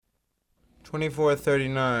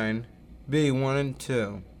2439, B1 and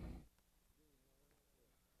 2.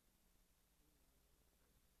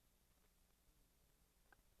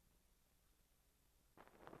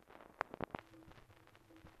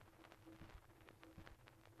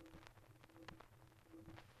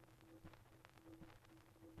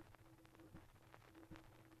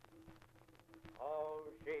 Oh,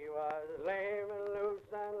 she was lame and loose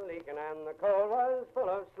and leaking, and the coal was full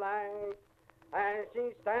of slag. As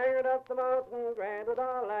she staggered up the mountain, granted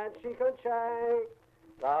all that she could shag.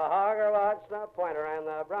 The hogger watched the pointer and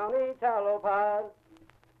the brownie tallow pot.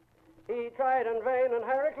 He tried in vain and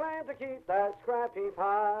Harry claimed to keep that scrappy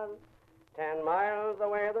pot. 10 miles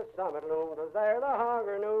away the summit loomed, was there the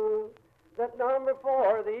hogger knew that number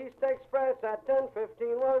 4, the East Express, at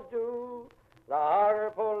 10:15 was due. The hogger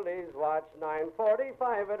pulled his watch,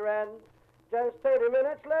 9:45 it read. Just 30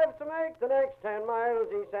 minutes left to make the next 10 miles,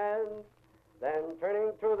 he said. Then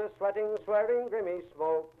turning to the sweating, swearing, grimy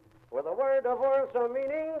smoke, with a word of worrisome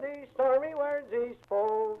meaning, these stormy words he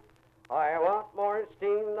spoke. I want more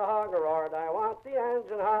steam, the hogger roared, I want the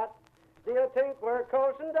engine hot. Do you think we're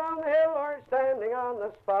coasting down the hill or standing on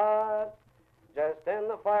the spot? Just then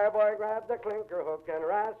the fireboy grabbed the clinker hook and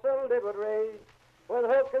wrestled it with rage. With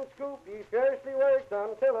hook and scoop he fiercely worked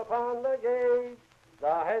until upon the gauge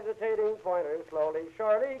the hesitating pointer slowly,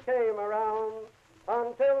 surely came around,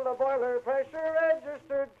 until the boiler pressure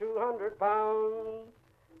registered 200 pounds.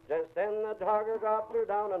 Just then the hogger dropped her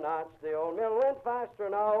down a notch, the old mill went faster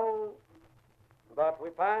now. But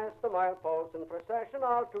we passed the milepost in procession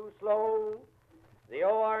all too slow. The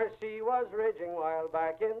ORC was raging while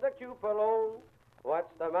back in the cupola.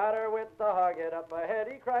 What's the matter with the hogget up ahead,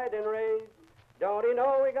 he cried in rage. Don't he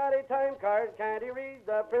know we got a time card, can't he read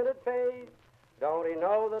the printed page? Don't he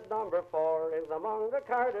know that number 4 is among the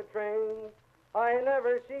carded trains? I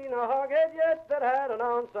never seen a hoghead yet that had an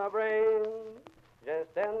ounce of brains.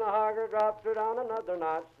 Just then the hogger dropped her down another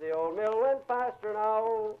notch, the old mill went faster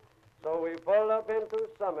now. So we pulled up into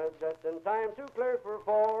Summit just in time to clear for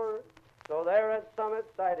 4. So there at Summit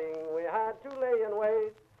siding we had to lay and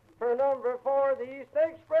wait. For number 4, the East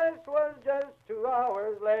Express was just 2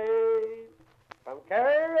 hours late. From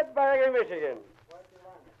Carrier at Bagger, Michigan.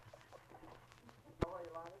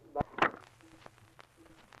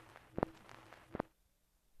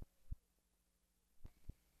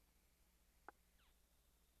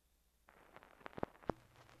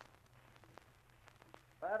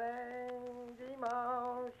 Par un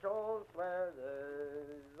dimanche au soir de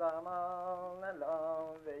m'en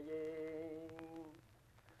allant veiller,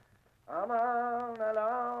 en m'en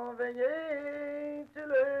allant veiller sur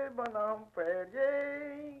le bonhomme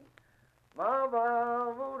prairie, m'en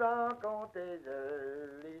va vous raconter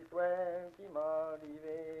de l'histoire qui m'est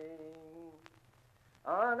arrivée.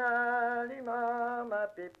 En allumant ma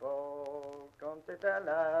pipeau, comme c'est à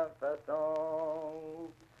la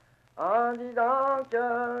façon, en disant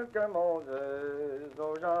quelques mots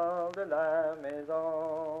aux gens de la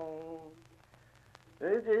maison.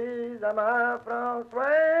 Je dis à ma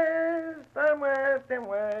Françoise, fais-moi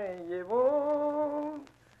témoignez-vous,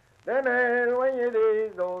 de m'éloigner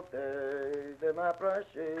des autres, de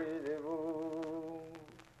m'approcher de vous.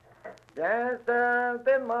 Bien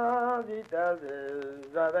certainement,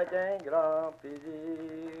 dit-elle avec un grand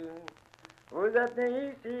plaisir. Vous êtes nés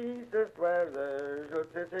ici ce soir, je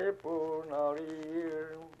sais c'est pour en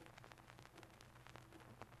rire.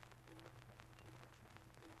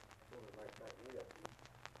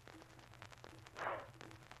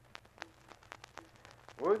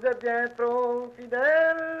 Vous êtes bien trop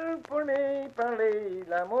fidèle pour me parler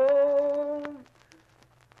l'amour.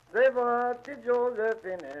 C'est votre petite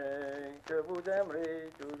Joséphine que vous aimerez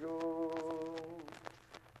toujours.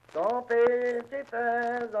 Son père qui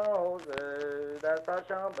fait en rose dans sa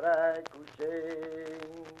chambre à coucher.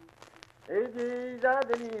 Et dit à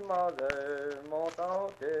Delimande, montant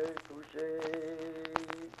te coucher.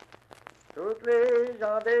 Toutes les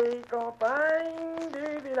gens des campagnes,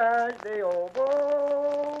 des villages, des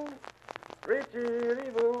hauts-beaux,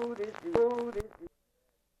 retirez-vous